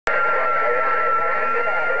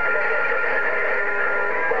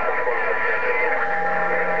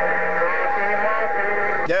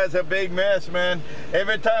was a big mess, man.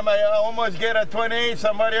 Every time I almost get a 28,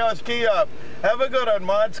 somebody else key up. Have a good one,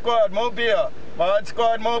 ModSquad Mobile.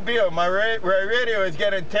 ModSquad Mobile. My radio is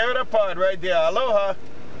getting teared apart right there. Aloha.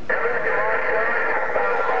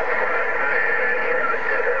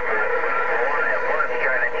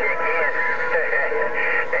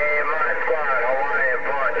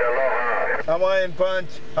 Hawaiian Punch,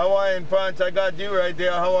 Hawaiian Punch, I got you right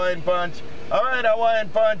there, Hawaiian Punch. All right, Hawaiian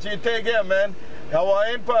Punch, you take it, man.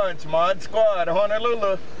 Hawaiian Punch, ModSquad,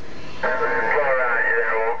 Honolulu. ModSquad, all right,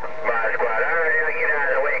 I'll get out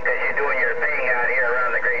of the way because you're doing your thing out here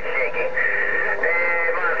around the Great Shaky.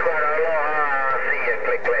 Hey, ModSquad, aloha, I'll see you,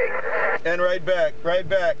 click, click. And right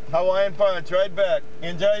back, Hawaiian Punch, right back.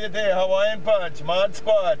 Enjoy your day, Hawaiian Punch,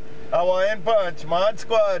 ModSquad, Hawaiian Punch,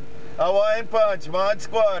 ModSquad. Hawaiian Punch,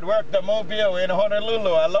 ModSquad, work the Mobile in Honolulu.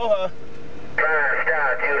 Aloha. Fine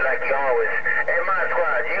style, too, like you always. Hey,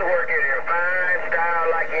 ModSquad, you work it in fine style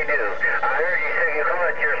like you do. I heard you say you call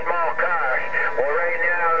it your small car. Well, right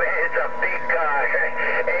now, it's a big car.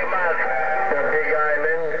 Hey, ModSquad. The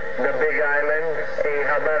Big Island. Hey,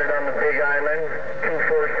 how about it on the Big Island?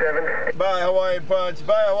 247. Bye, Hawaiian Punch.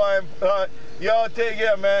 Bye, Hawaiian Punch. Y'all take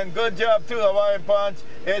care, man. Good job, too, Hawaiian Punch.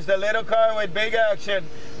 It's the little car with big action.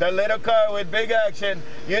 The little car with big action.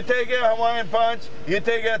 You take it, Hawaiian Punch. You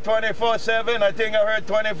take it 24/7. I think I heard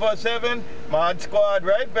 24/7. ModSquad,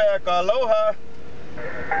 right back. Aloha.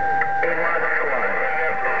 Hey, ModSquad.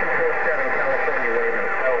 247 California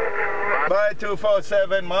waving. Bye,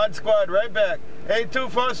 247. ModSquad, right back. Hey,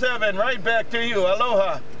 247, right back to you.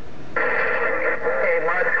 Aloha. Hey,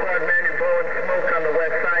 ModSquad, man, you're blowing smoke on the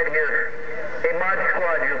west side here. Hey,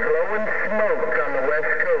 ModSquad, you're blowing smoke on the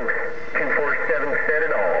west coast. 247 said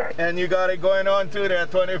it all. And you got it going on too there,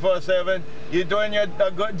 24/7. You're doing a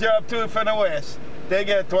good job too for the west. They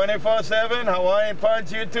get 24/7, Hawaiian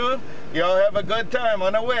Punch, you too. Y'all have a good time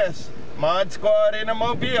on the west. ModSquad in the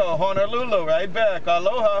Mobile, Honolulu, right back.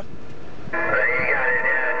 Aloha. You got it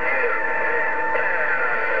down too.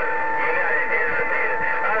 You got it down too.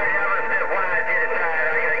 All right, I'm gonna step wide to the side.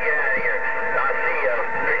 I gotta get out of here. I'll see you.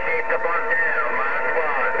 Appreciate the bump down.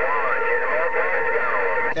 ModSquad, punch. And more punch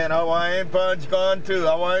gone. And Hawaiian Punch gone too.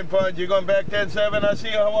 Hawaiian Punch, you going back 10-7. I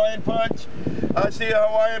see a Hawaiian Punch. I see a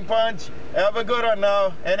Hawaiian Punch. Have a good one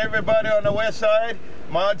now. And everybody on the west side,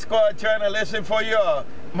 ModSquad trying to listen for y'all.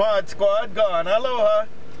 ModSquad gone. Aloha.